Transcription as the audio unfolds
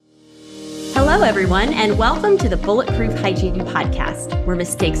Hello, everyone, and welcome to the Bulletproof Hygiene Podcast, where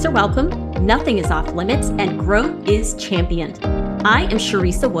mistakes are welcome, nothing is off limits, and growth is championed. I am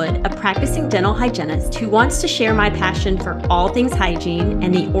Sharisa Wood, a practicing dental hygienist who wants to share my passion for all things hygiene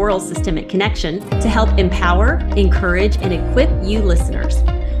and the oral systemic connection to help empower, encourage, and equip you listeners.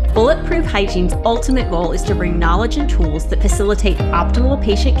 Bulletproof Hygiene's ultimate goal is to bring knowledge and tools that facilitate optimal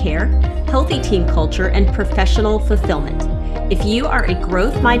patient care, healthy team culture, and professional fulfillment. If you are a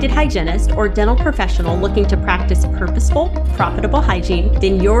growth-minded hygienist or dental professional looking to practice purposeful, profitable hygiene,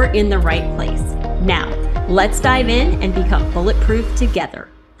 then you're in the right place. Now, let's dive in and become bulletproof together.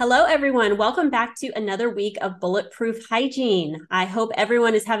 Hello, everyone. Welcome back to another week of Bulletproof Hygiene. I hope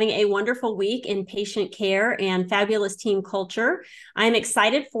everyone is having a wonderful week in patient care and fabulous team culture. I'm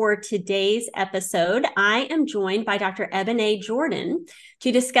excited for today's episode. I am joined by Dr. Ebone Jordan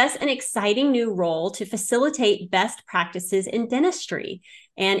to discuss an exciting new role to facilitate best practices in dentistry.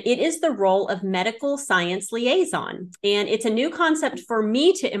 And it is the role of medical science liaison. And it's a new concept for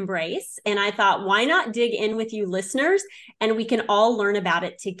me to embrace. And I thought, why not dig in with you listeners and we can all learn about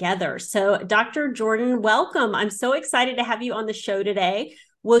it together. So Dr. Jordan, welcome. I'm so excited to have you on the show today.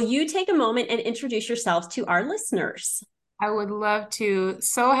 Will you take a moment and introduce yourselves to our listeners? I would love to.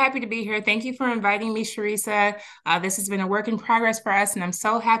 So happy to be here. Thank you for inviting me, Sharisa. This has been a work in progress for us, and I'm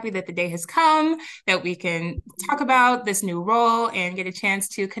so happy that the day has come that we can talk about this new role and get a chance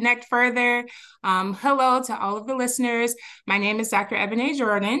to connect further. Hello to all of the listeners. My name is Dr. Ebone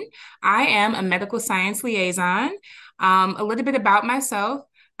Jordan. I am a medical science liaison. A little bit about myself.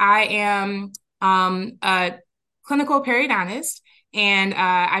 I am a clinical periodontist. And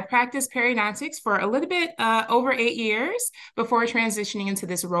I practiced periodontics for a little bit over 8 years before transitioning into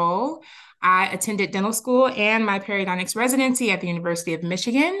this role. I attended dental school and my periodontics residency at the University of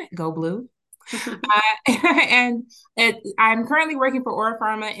Michigan. Go Blue. I'm currently working for Ora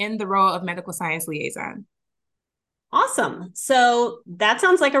Pharma in the role of medical science liaison. Awesome. So that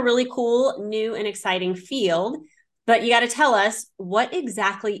sounds like a really cool, new, and exciting field. But you got to tell us, what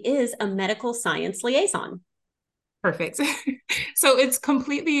exactly is a medical science liaison? Perfect. So it's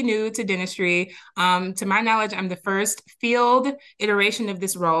completely new to dentistry. To my knowledge, I'm the first field iteration of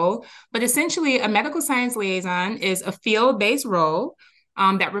this role, but essentially a medical science liaison is a field-based role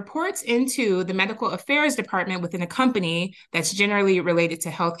that reports into the medical affairs department within a company that's generally related to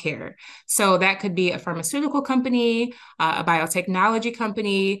healthcare. So that could be a pharmaceutical company, a biotechnology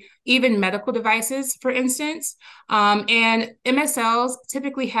company, even medical devices, for instance. And MSLs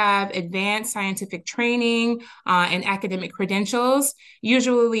typically have advanced scientific training and academic credentials,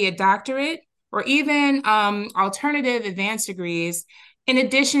 usually a doctorate or even alternative advanced degrees, in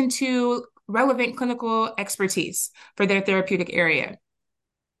addition to relevant clinical expertise for their therapeutic area.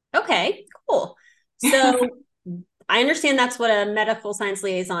 Okay, cool. So I understand that's what a medical science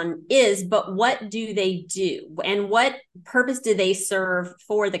liaison is, but what do they do and what purpose do they serve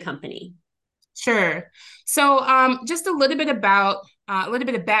for the company? Sure. So just a little bit of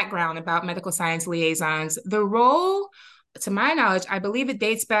background about medical science liaisons. The role, to my knowledge, I believe it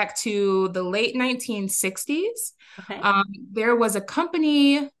dates back to the late 1960s. Okay. There was a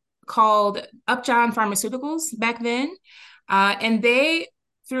company called Upjohn Pharmaceuticals back then, and they,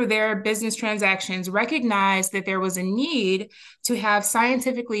 through their business transactions, recognized that there was a need to have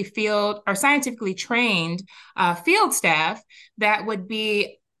scientifically trained field staff that would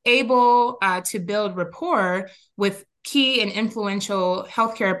be able to build rapport with key and influential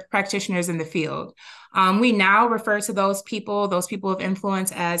healthcare practitioners in the field. We now refer to those people of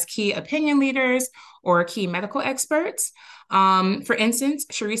influence, as key opinion leaders or key medical experts. For instance,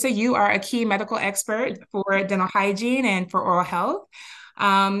 Sharisa, you are a key medical expert for dental hygiene and for oral health.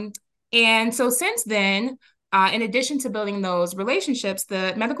 And so since then, in addition to building those relationships,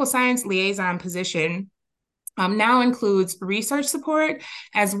 the medical science liaison position now includes research support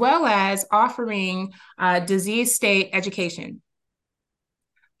as well as offering disease state education.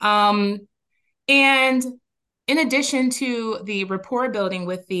 And in addition to the rapport building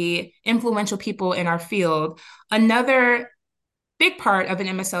with the influential people in our field, another big part of an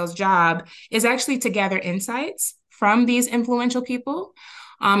MSL's job is actually to gather insights from these influential people.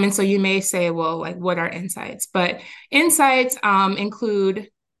 And so you may say, well, like, what are insights? But insights include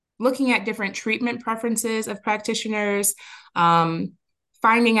looking at different treatment preferences of practitioners,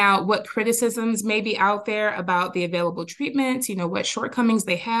 finding out what criticisms may be out there about the available treatments, what shortcomings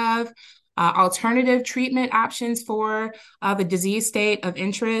they have, alternative treatment options for the disease state of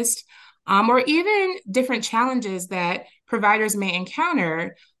interest, or even different challenges that providers may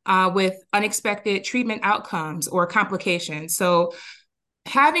encounter with unexpected treatment outcomes or complications. So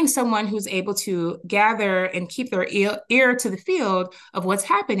having someone who's able to gather and keep their ear to the field of what's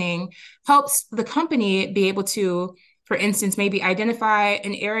happening helps the company be able to, for instance, maybe identify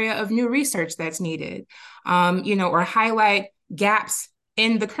an area of new research that's needed, or highlight gaps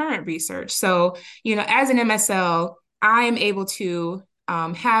in the current research. So, as an MSL, I am able to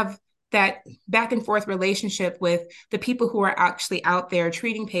have that back and forth relationship with the people who are actually out there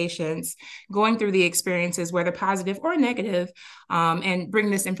treating patients, going through the experiences, whether positive or negative, and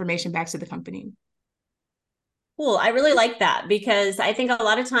bring this information back to the company. Cool. I really like that because I think a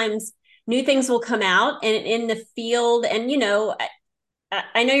lot of times new things will come out and in the field. And,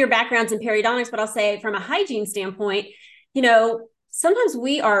 I know your background's in periodontics, but I'll say from a hygiene standpoint, sometimes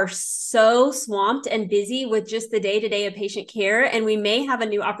we are so swamped and busy with just the day-to-day of patient care, and we may have a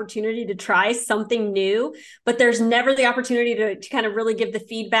new opportunity to try something new, but there's never the opportunity to kind of really give the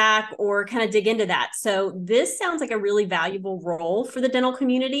feedback or kind of dig into that. So this sounds like a really valuable role for the dental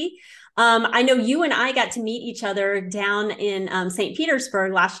community. I know you and I got to meet each other down in St.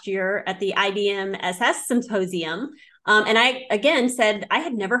 Petersburg last year at the IDMSS Symposium. And I, again, said I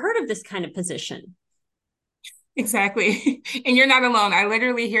had never heard of this kind of position. Exactly. And you're not alone. I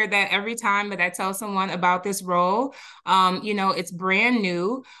literally hear that every time that I tell someone about this role. It's brand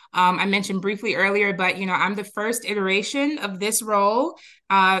new. I mentioned briefly earlier, but I'm the first iteration of this role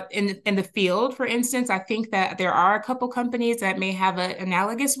in the field. For instance, I think that there are a couple companies that may have an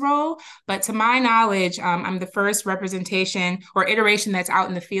analogous role, but to my knowledge, I'm the first representation or iteration that's out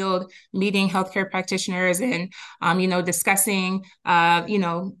in the field, meeting healthcare practitioners and discussing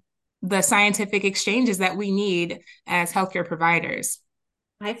the scientific exchanges that we need as healthcare providers.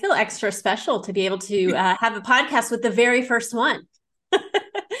 I feel extra special to be able to have a podcast with the very first one.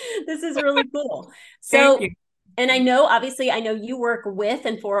 This is really cool. Thank So, you. and I know you work with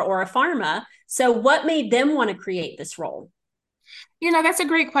and for Aura Pharma. So, what made them want to create this role? That's a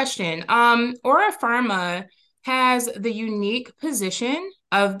great question. Aura Pharma has the unique position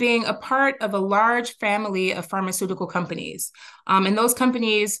of being a part of a large family of pharmaceutical companies. And those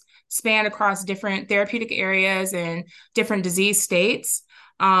companies span across different therapeutic areas and different disease states.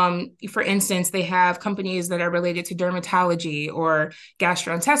 For instance, they have companies that are related to dermatology or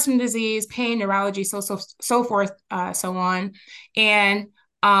gastrointestinal disease, pain, neurology, so forth, so on. And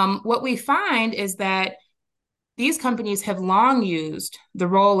what we find is that these companies have long used the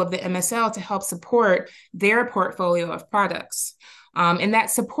role of the MSL to help support their portfolio of products. And that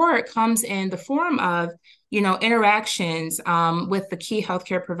support comes in the form of, interactions with the key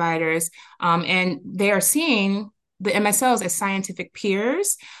healthcare providers. And they are seeing the MSLs as scientific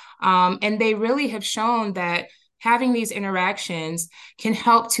peers. And they really have shown that having these interactions can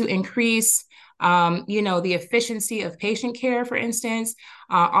help to increase the efficiency of patient care, for instance,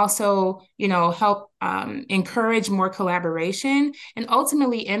 also, help encourage more collaboration and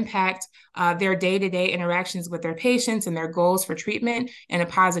ultimately impact their day-to-day interactions with their patients and their goals for treatment in a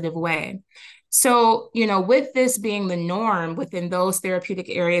positive way. So, with this being the norm within those therapeutic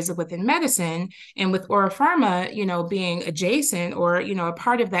areas within medicine, and with Aura Pharma, being adjacent or, a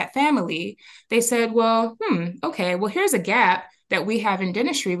part of that family, they said, well, okay, well, here's a gap that we have in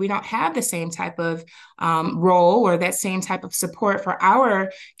dentistry. We don't have the same type of role or that same type of support for our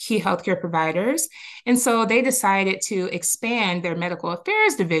key healthcare providers. And so they decided to expand their medical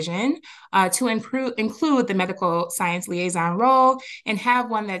affairs division to include the medical science liaison role and have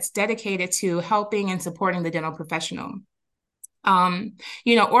one that's dedicated to helping and supporting the dental professional. Aura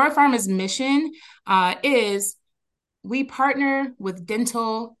Pharma's mission is we partner with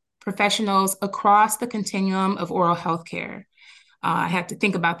dental professionals across the continuum of oral health care. I have to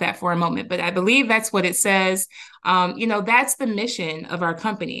think about that for a moment, but I believe that's what it says. That's the mission of our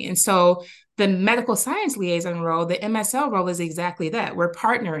company. And so the medical science liaison role, the MSL role, is exactly that. We're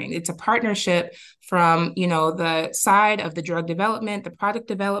partnering. It's a partnership from, the side of the drug development, the product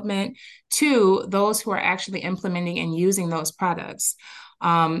development, to those who are actually implementing and using those products.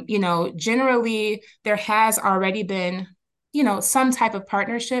 Generally, there has already been some type of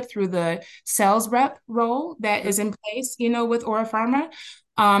partnership through the sales rep role that is in place, with Aura Pharma.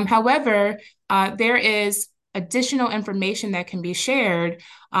 However, there is additional information that can be shared,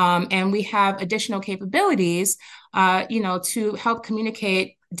 and we have additional capabilities, to help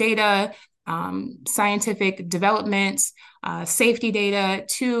communicate data, scientific developments, safety data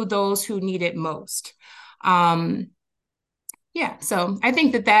to those who need it most. So I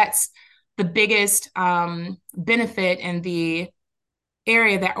think that that's the biggest benefit and the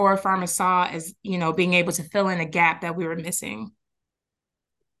area that Aura Pharma saw as, being able to fill in a gap that we were missing.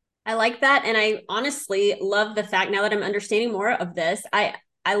 I like that. And I honestly love the fact, now that I'm understanding more of this, I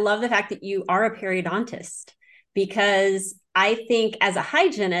love the fact that you are a periodontist, because I think as a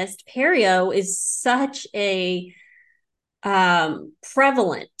hygienist, perio is such a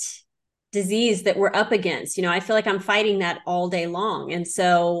prevalent disease that we're up against. I feel like I'm fighting that all day long. And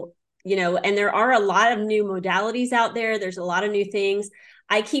so, and there are a lot of new modalities out there. There's a lot of new things.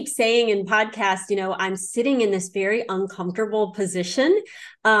 I keep saying in podcasts, I'm sitting in this very uncomfortable position,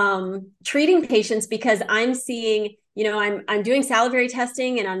 treating patients because I'm seeing, I'm doing salivary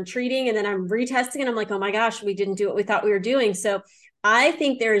testing and I'm treating and then I'm retesting and I'm like, oh my gosh, we didn't do what we thought we were doing. So I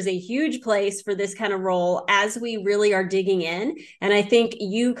think there is a huge place for this kind of role as we really are digging in. And I think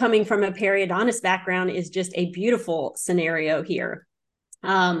you coming from a periodontist background is just a beautiful scenario here.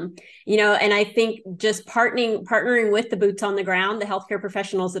 And I think just partnering with the boots on the ground, the healthcare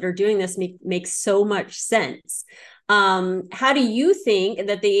professionals that are doing this makes so much sense. How do you think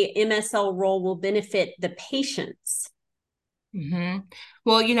that the MSL role will benefit the patients? Mm-hmm.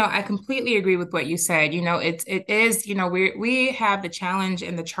 Well, I completely agree with what you said. It is, we have the challenge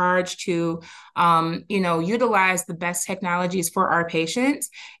and the charge to, utilize the best technologies for our patients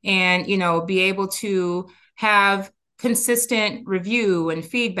and, be able to have consistent review and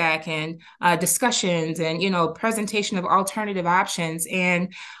feedback and discussions and, presentation of alternative options.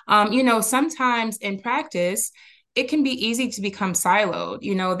 And, sometimes in practice, it can be easy to become siloed.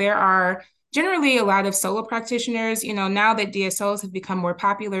 There are generally a lot of solo practitioners. Now that DSOs have become more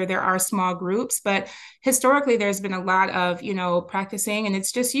popular, there are small groups, but historically there's been a lot of, practicing and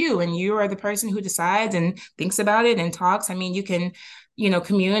it's just you and you are the person who decides and thinks about it and talks. I mean, you can,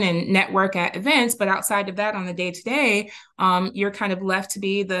 commune and network at events, but outside of that on the day to day, you're kind of left to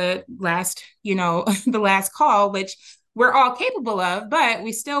be the last, the last call, which we're all capable of, but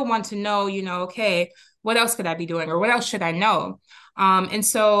we still want to know, okay, what else could I be doing or what else should I know? And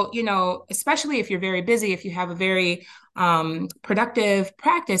so, especially if you're very busy, if you have a very productive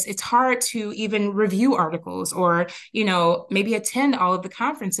practice, it's hard to even review articles or, maybe attend all of the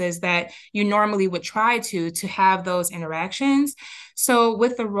conferences that you normally would try to have those interactions. So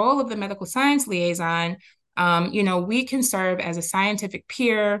with the role of the medical science liaison, we can serve as a scientific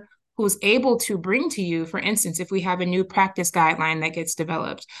peer who's able to bring to you, for instance, if we have a new practice guideline that gets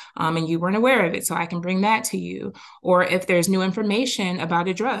developed and you weren't aware of it, so I can bring that to you. Or if there's new information about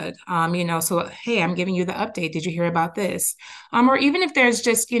a drug, so, hey, I'm giving you the update. Did you hear about this? Or even if there's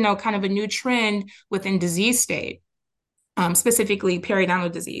just, kind of a new trend within disease state. Specifically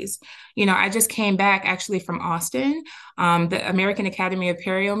periodontal disease. I just came back actually from Austin. The American Academy of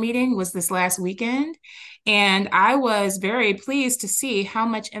Perio meeting was this last weekend. And I was very pleased to see how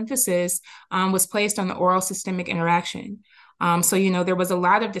much emphasis was placed on the oral systemic interaction. So, there was a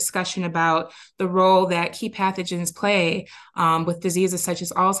lot of discussion about the role that key pathogens play with diseases such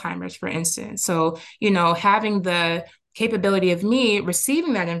as Alzheimer's, for instance. So, having the capability of me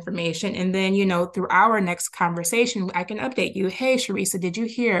receiving that information. And then, through our next conversation, I can update you. Hey, Sharisa, did you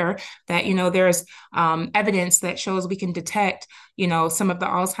hear that, there's evidence that shows we can detect, some of the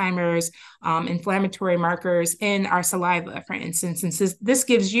Alzheimer's inflammatory markers in our saliva, for instance. And this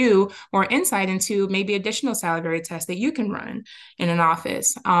gives you more insight into maybe additional salivary tests that you can run in an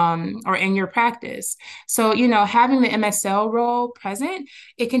office or in your practice. So, having the MSL role present,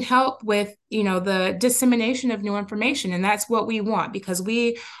 it can help with, the dissemination of new information. And that's what we want because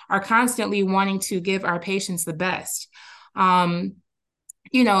we are constantly wanting to give our patients the best. The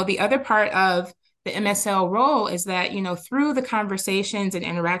other part of the MSL role is that, through the conversations and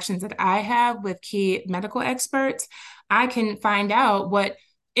interactions that I have with key medical experts, I can find out what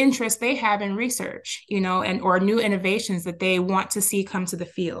interest they have in research, and or new innovations that they want to see come to the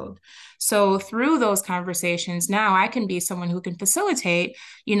field. So through those conversations, now I can be someone who can facilitate,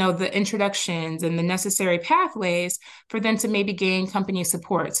 the introductions and the necessary pathways for them to maybe gain company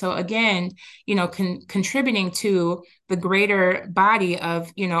support. So again, contributing to the greater body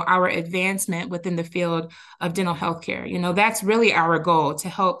of, our advancement within the field of dental healthcare. That's really our goal, to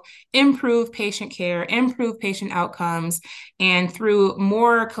help improve patient care, improve patient outcomes, and through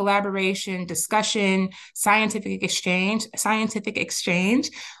more collaboration, discussion, scientific exchange,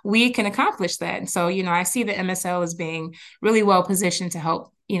 we can accomplish that. And so, I see the MSL as being really well positioned to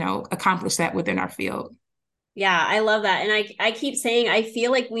help, accomplish that within our field. Yeah, I love that. And I keep saying, I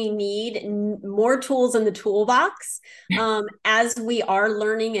feel like we need more tools in the toolbox as we are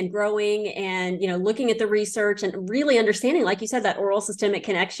learning and growing and, looking at the research and really understanding, like you said, that oral systemic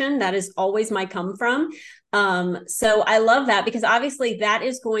connection, that is always my come from. So I love that because obviously that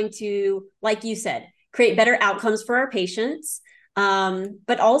is going to, like you said, create better outcomes for our patients.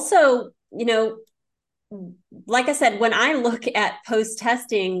 But also, like I said, when I look at post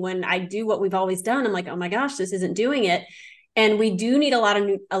testing, when I do what we've always done, I'm like, oh my gosh, this isn't doing it. And we do need a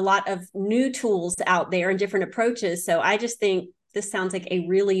lot of new tools out there and different approaches. So I just think this sounds like a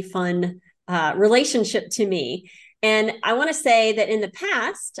really fun relationship to me. And I want to say that in the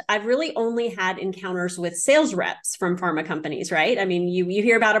past, I've really only had encounters with sales reps from pharma companies, right? I mean, you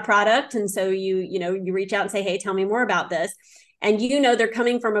hear about a product, and so you reach out and say, "Hey, tell me more about this." And they're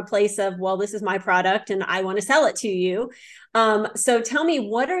coming from a place of, well, this is my product and I want to sell it to you. So tell me,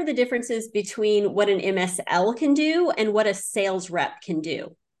 what are the differences between what an MSL can do and what a sales rep can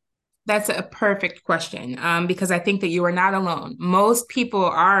do? That's a perfect question, because I think that you are not alone. Most people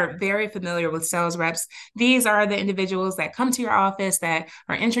are very familiar with sales reps. These are the individuals that come to your office that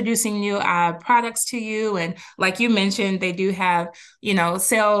are introducing new products to you. And like you mentioned, they do have,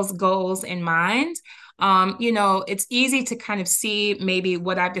 sales goals in mind. It's easy to kind of see maybe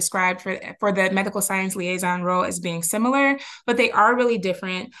what I've described for the medical science liaison role as being similar, but they are really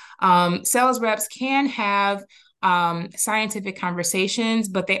different. Sales reps can have scientific conversations,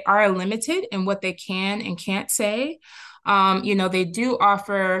 but they are limited in what they can and can't say. They do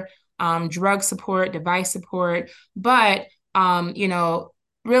offer drug support, device support, but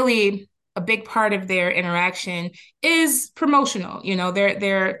really a big part of their interaction is promotional.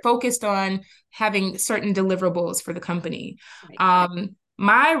 They're focused on having certain deliverables for the company. Right.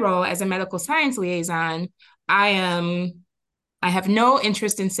 My role as a medical science liaison, I have no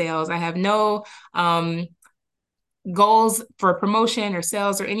interest in sales. I have no goals for promotion or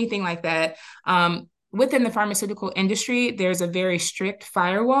sales or anything like that. Within the pharmaceutical industry, there's a very strict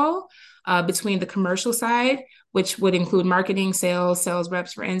firewall between the commercial side, which would include marketing, sales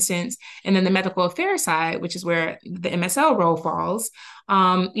reps, for instance, and then the medical affairs side, which is where the MSL role falls.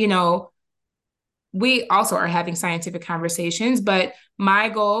 We also are having scientific conversations, but my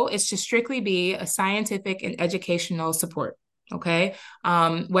goal is to strictly be a scientific and educational support. Okay.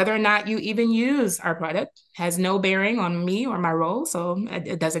 Whether or not you even use our product has no bearing on me or my role, so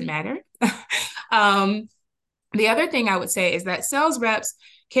it doesn't matter. The other thing I would say is that sales reps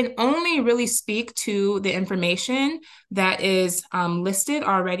can only really speak to the information that is listed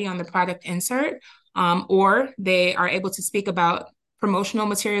already on the product insert, or they are able to speak about promotional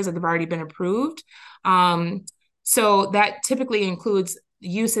materials that have already been approved. So that typically includes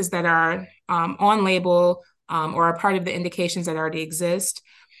uses that are on label or are part of the indications that already exist.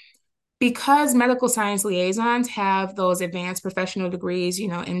 Because medical science liaisons have those advanced professional degrees,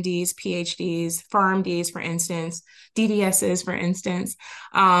 MDs, PhDs, PharmDs, for instance, DDSs, for instance,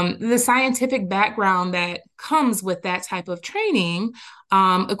 the scientific background that comes with that type of training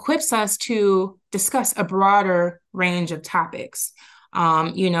equips us to discuss a broader range of topics,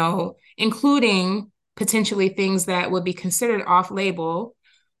 including potentially things that would be considered off-label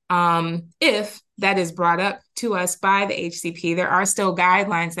if that is brought up to us by the HCP. There are still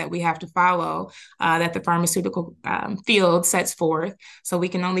guidelines that we have to follow that the pharmaceutical field sets forth. So we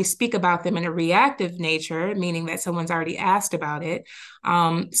can only speak about them in a reactive nature, meaning that someone's already asked about it.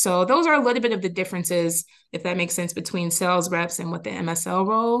 So those are a little bit of the differences, if that makes sense, between sales reps and what the MSL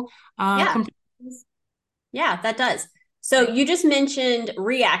role Yeah. Yeah, that does. So you just mentioned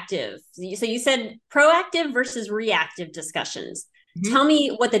reactive. So you said proactive versus reactive discussions. Mm-hmm. Tell me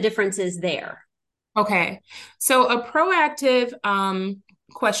what the difference is there. Okay. So a proactive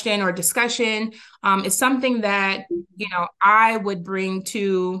question or discussion is something that, I would bring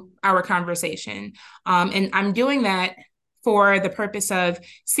to our conversation. And I'm doing that for the purpose of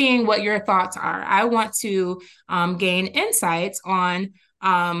seeing what your thoughts are. I want to gain insights on,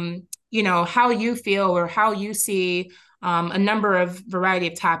 how you feel or how you see a number of variety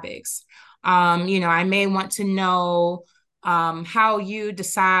of topics. I may want to know how you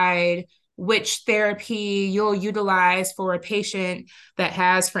decide which therapy you'll utilize for a patient that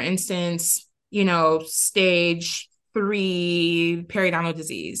has, for instance, stage 3 periodontal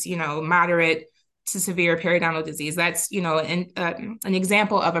disease, moderate to severe periodontal disease. That's, an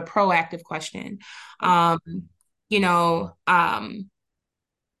example of a proactive question. I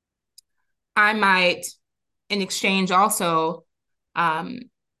might, in exchange, also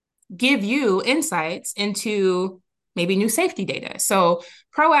give you insights into maybe new safety data. So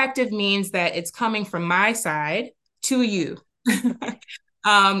proactive means that it's coming from my side to you.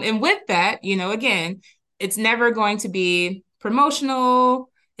 And with that, again, it's never going to be promotional.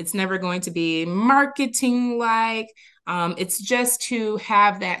 It's never going to be marketing like. It's just to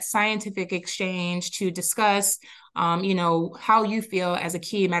have that scientific exchange to discuss, how you feel as a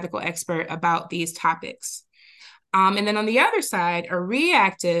key medical expert about these topics. And then on the other side, a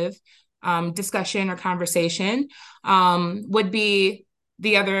reactive discussion or conversation would be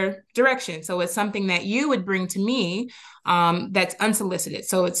the other direction. So it's something that you would bring to me that's unsolicited.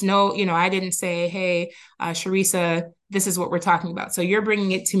 So it's no, I didn't say, hey, Sharisa, this is what we're talking about. So you're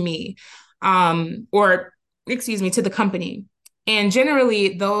bringing it to me, or excuse me, to the company. And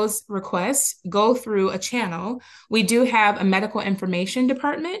generally, those requests go through a channel. We do have a medical information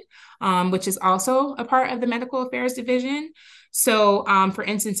department, which is also a part of the medical affairs division. So, for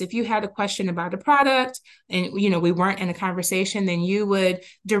instance, if you had a question about a product and we weren't in a conversation, then you would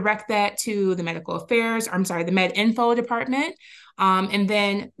direct that to the medical affairs, I'm sorry, the med info department. And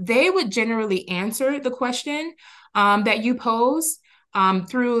then they would generally answer the question that you pose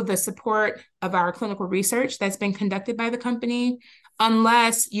through the support of our clinical research that's been conducted by the company,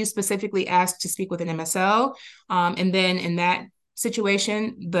 unless you specifically ask to speak with an MSL. And then in that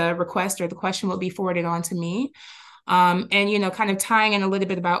situation, the request or the question will be forwarded on to me. And, kind of tying in a little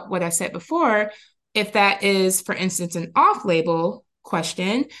bit about what I said before, if that is, for instance, an off-label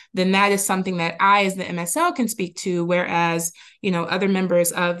question, then that is something that I, as the MSL, can speak to, whereas, other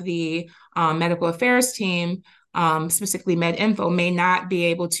members of the medical affairs team, specifically MedInfo, may not be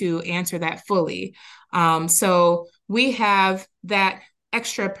able to answer that fully. So we have that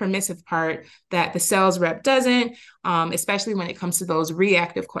extra permissive part that the sales rep doesn't, especially when it comes to those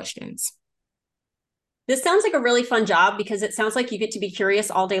reactive questions. This sounds like a really fun job because it sounds like you get to be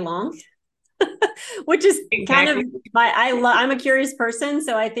curious all day long. Which is kind of I'm a curious person,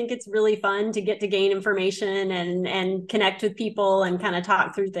 so I think it's really fun to get to gain information and connect with people and kind of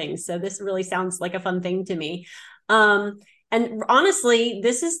talk through things. So this really sounds like a fun thing to me. And honestly,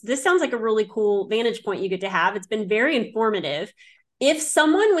 this sounds like a really cool vantage point you get to have. It's been very informative. If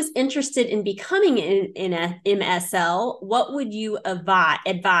someone was interested in becoming in a MSL, what would you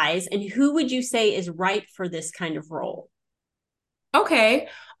advise, and who would you say is right for this kind of role? Okay.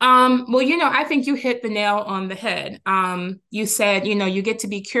 Well, I think you hit the nail on the head. You said, you get to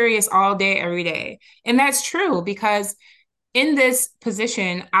be curious all day, every day. And that's true because in this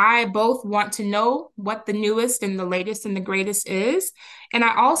position, I both want to know what the newest and the latest and the greatest is. And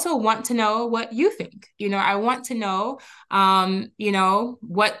I also want to know what you think. I want to know, how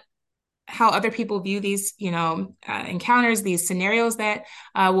other people view these, encounters, these scenarios that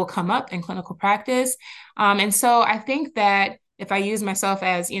will come up in clinical practice. And so I think that if I use myself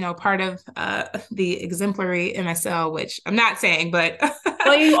as, part of the exemplary MSL, which I'm not saying, but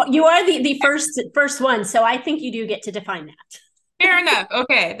well, you are the first one, so I think you do get to define that. Fair enough.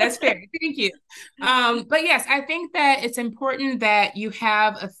 Okay, that's fair. Thank you. But yes, I think that it's important that you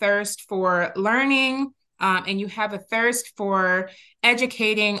have a thirst for learning, and you have a thirst for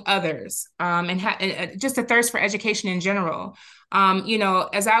educating others, and just a thirst for education in general.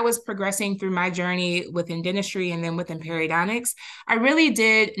 As I was progressing through my journey within dentistry and then within periodontics, I really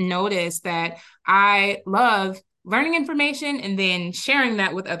did notice that I love learning information and then sharing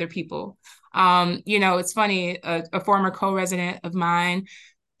that with other people. It's funny, a former co-resident of mine,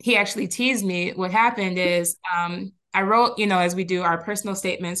 he actually teased me. What happened is I wrote, as we do our personal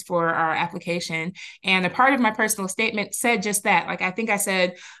statements for our application, and a part of my personal statement said just that. Like, I think I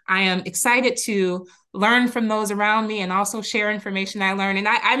said, I am excited to learn from those around me and also share information I learned. And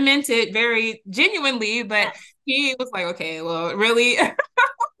I meant it very genuinely, but he was like, okay, well, really?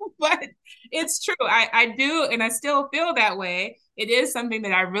 But it's true. I do, and I still feel that way. It is something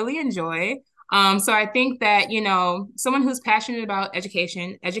that I really enjoy. So I think that, someone who's passionate about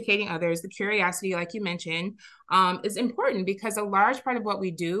education, educating others, the curiosity, like you mentioned, is important because a large part of what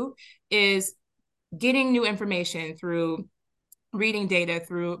we do is getting new information through reading data,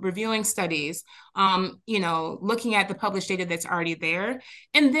 through reviewing studies, looking at the published data that's already there.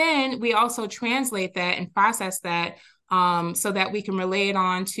 And then we also translate that and process that so that we can relay it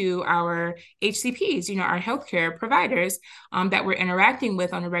on to our HCPs, our healthcare providers that we're interacting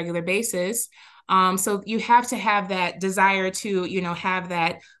with on a regular basis. So you have to have that desire to, have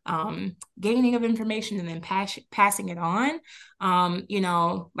that gaining of information and then passing it on.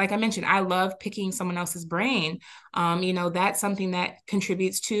 Like I mentioned, I love picking someone else's brain. That's something that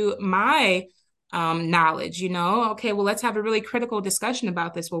contributes to my knowledge, okay, well, let's have a really critical discussion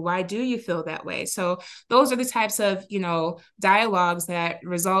about this. Well, why do you feel that way? So those are the types of, dialogues that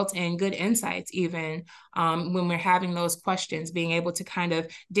result in good insights, even when we're having those questions, being able to kind of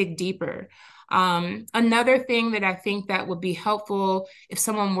dig deeper. Another thing that I think that would be helpful if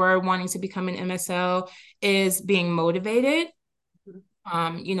someone were wanting to become an MSL is being motivated,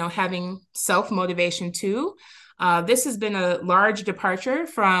 having self-motivation too. This has been a large departure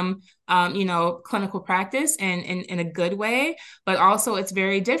from, clinical practice and in a good way, but also it's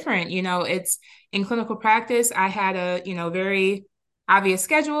very different. It's in clinical practice, I had a, very obvious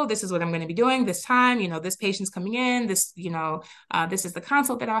schedule. This is what I'm going to be doing this time. This patient's coming in. This is the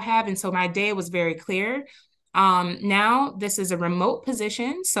consult that I'll have. And so my day was very clear. Now this is a remote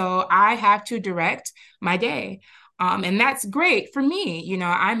position, so I have to direct my day. And that's great for me.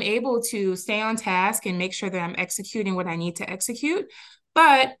 I'm able to stay on task and make sure that I'm executing what I need to execute.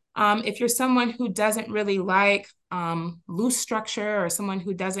 But if you're someone who doesn't really like loose structure, or someone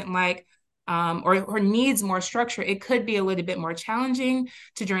who doesn't like or needs more structure, it could be a little bit more challenging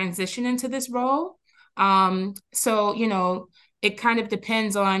to transition into this role. So, it kind of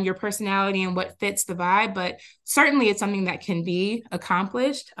depends on your personality and what fits the vibe, but certainly it's something that can be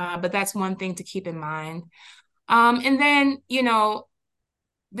accomplished. But that's one thing to keep in mind. And then,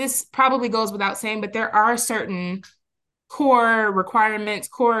 this probably goes without saying, but there are certain core requirements,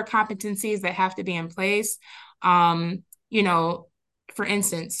 core competencies that have to be in place. Um, you know, for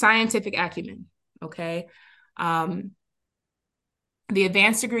instance, scientific acumen. Okay. Um, the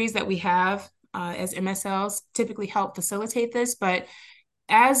advanced degrees that we have as MSLs typically help facilitate this, but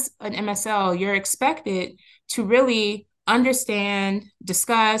as an MSL, you're expected to really understand,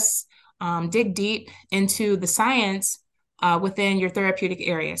 discuss, dig deep into the science within your therapeutic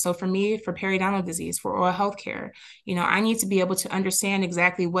area. So for me, for periodontal disease, for oral healthcare, I need to be able to understand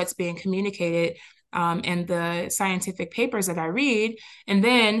exactly what's being communicated in the scientific papers that I read, and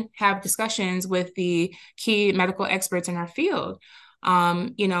then have discussions with the key medical experts in our field.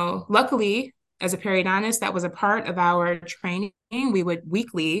 Luckily, as a periodontist, that was a part of our training. We would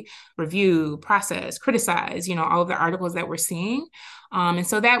weekly review, process, criticize, all of the articles that we're seeing. And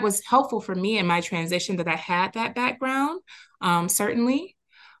so that was helpful for me in my transition, that I had that background, certainly.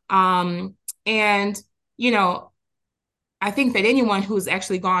 And, I think that anyone who's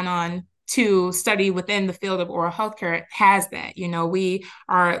actually gone on to study within the field of oral healthcare has that. We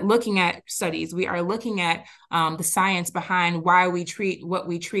are looking at studies, we are looking at the science behind why we treat what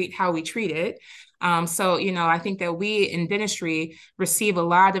we treat, how we treat it. So, I think that we in dentistry receive a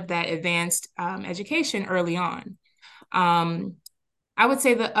lot of that advanced education early on. I would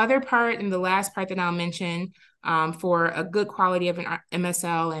say the other part and the last part that I'll mention for a good quality of an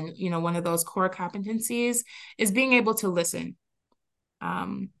MSL, and one of those core competencies, is being able to listen.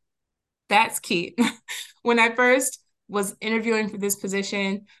 That's key. When I first was interviewing for this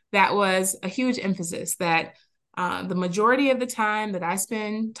position, that was a huge emphasis, that the majority of the time that I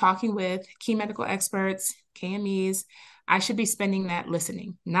spend talking with key medical experts, KMEs, I should be spending that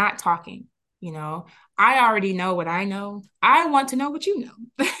listening, not talking. I already know what I know. I want to know what you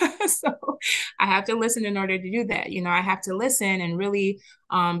know. So I have to listen in order to do that. I have to listen and really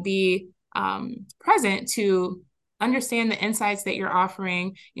be present to understand the insights that you're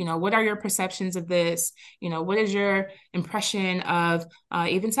offering. What are your perceptions of this? What is your impression of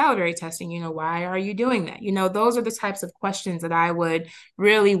even salivary testing? Why are you doing that? Those are the types of questions that I would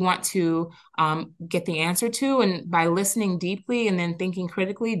really want to get the answer to. And by listening deeply and then thinking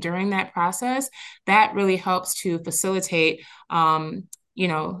critically during that process, that really helps to facilitate,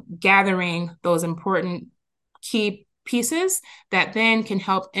 gathering those important key pieces that then can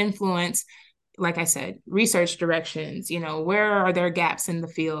help influence, like I said, research directions. Where are there gaps in the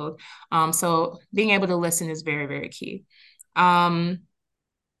field? So being able to listen is very, very key. I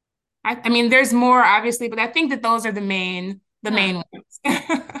mean, there's more obviously, but I think that those are the main ones.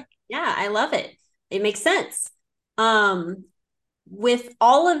 Yeah, I love it. It makes sense. With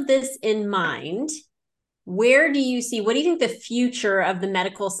all of this in mind, what do you think the future of the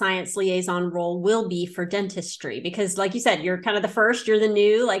medical science liaison role will be for dentistry? Because like you said, you're kind of the first, you're the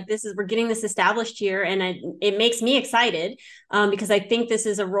new, we're getting this established here. And it makes me excited because I think this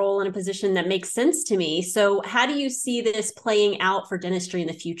is a role and a position that makes sense to me. So how do you see this playing out for dentistry in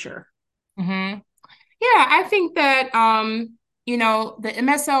the future? Mm-hmm. Yeah, I think that, the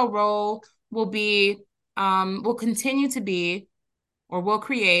MSL role will continue to be, or will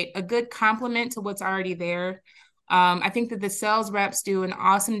create a good complement to what's already there. I think that the sales reps do an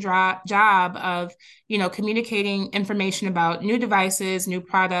awesome job of, communicating information about new devices, new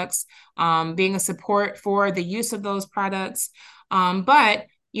products, being a support for the use of those products. But,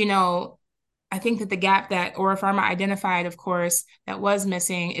 I think that the gap that Pharma identified, of course, that was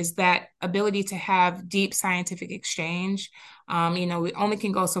missing is that ability to have deep scientific exchange. We only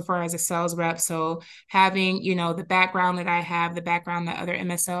can go so far as a sales rep. So having, the background that I have, the background that other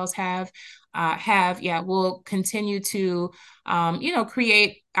MSLs will continue to,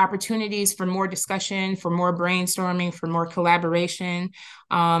 create opportunities for more discussion, for more brainstorming, for more collaboration.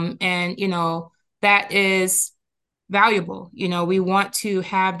 And, that is valuable. We want to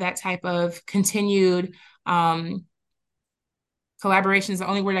have that type of continued collaboration is the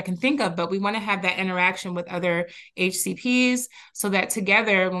only word I can think of, but we want to have that interaction with other HCPs so that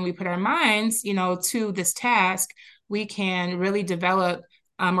together, when we put our minds, to this task, we can really develop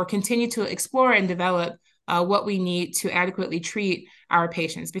or continue to explore and develop what we need to adequately treat our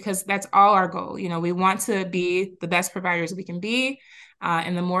patients, because that's all our goal. We want to be the best providers we can be.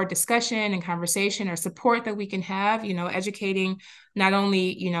 And the more discussion and conversation or support that we can have, educating not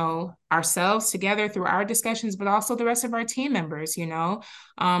only, ourselves together through our discussions, but also the rest of our team members, so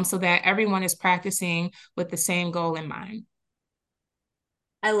that everyone is practicing with the same goal in mind.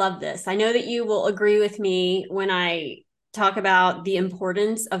 I love this. I know that you will agree with me when I talk about the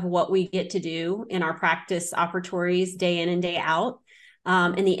importance of what we get to do in our practice operatories day in and day out,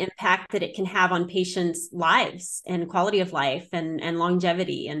 and the impact that it can have on patients' lives and quality of life and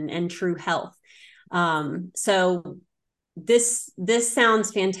longevity and true health. So this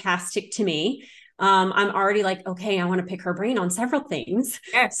sounds fantastic to me. I'm already like, okay, I want to pick her brain on several things.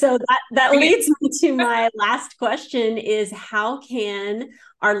 Yes. So that leads me to my last question is, how can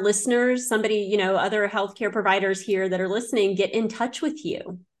our listeners, somebody, other healthcare providers here that are listening, get in touch with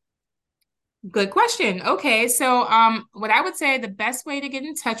you? Good question. Okay. So what I would say the best way to get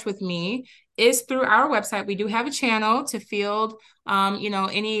in touch with me is through our website. We do have a channel to field,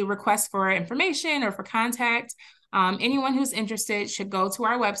 any requests for information or for contact. Anyone who's interested should go to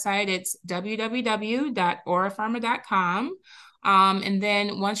our website. It's www.aurapharma.com. And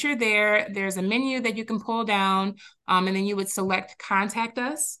then once you're there, there's a menu that you can pull down, and then you would select Contact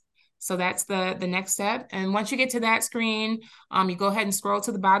Us. So that's the next step. And once you get to that screen, you go ahead and scroll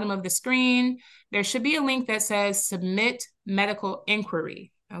to the bottom of the screen. There should be a link that says Submit Medical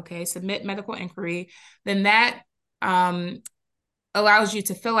Inquiry. Okay, Submit Medical Inquiry. Then that allows you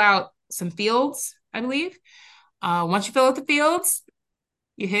to fill out some fields, I believe. Once you fill out the fields,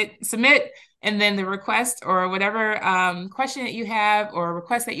 you hit submit, and then the request or whatever question that you have or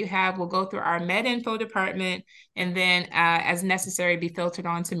request that you have will go through our med info department, and then as necessary be filtered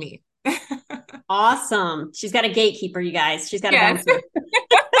on to me. Awesome. She's got a gatekeeper, you guys. She's got a bouncer.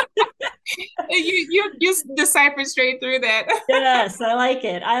 You decipher straight through that. Yes, I like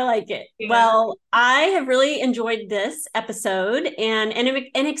it. I like it. Yeah. Well, I have really enjoyed this episode and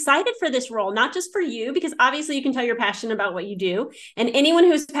excited for this role, not just for you, because obviously you can tell you're passionate about what you do, and anyone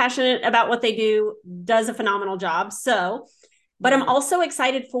who's passionate about what they do does a phenomenal job. So, but I'm also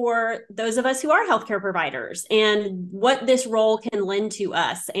excited for those of us who are healthcare providers and what this role can lend to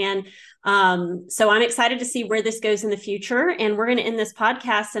us. And so I'm excited to see where this goes in the future. And we're going to end this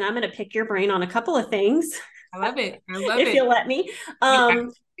podcast, and I'm going to pick your brain on a couple of things. I love it. I love it. If you'll let me. Yeah.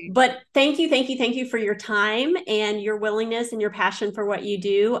 But thank you for your time and your willingness and your passion for what you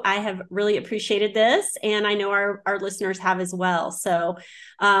do. I have really appreciated this, and I know our listeners have as well. So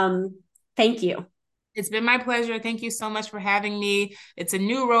thank you. It's been my pleasure. Thank you so much for having me. It's a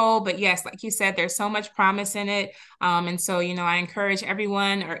new role, but yes, like you said, there's so much promise in it. And so, I encourage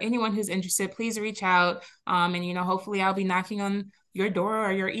everyone or anyone who's interested, please reach out. And, hopefully I'll be knocking on your door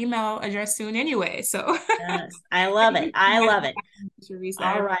or your email address soon anyway. So yes, I love it. I love it. Teresa,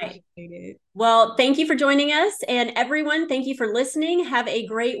 all right. Well, thank you for joining us, and everyone, thank you for listening. Have a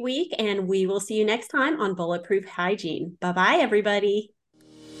great week, and we will see you next time on Bulletproof Hygiene. Bye-bye, everybody.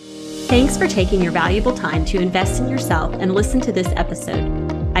 Thanks for taking your valuable time to invest in yourself and listen to this episode.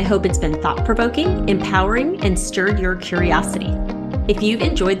 I hope it's been thought-provoking, empowering, and stirred your curiosity. If you've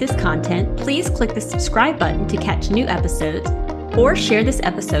enjoyed this content, please click the subscribe button to catch new episodes, or share this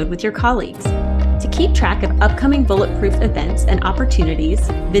episode with your colleagues. To keep track of upcoming Bulletproof events and opportunities,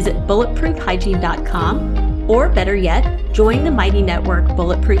 visit bulletproofhygiene.com, or better yet, join the Mighty Network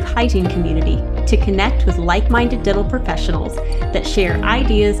Bulletproof Hygiene community to connect with like-minded dental professionals that share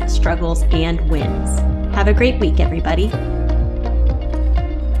ideas, struggles, and wins. Have a great week, everybody.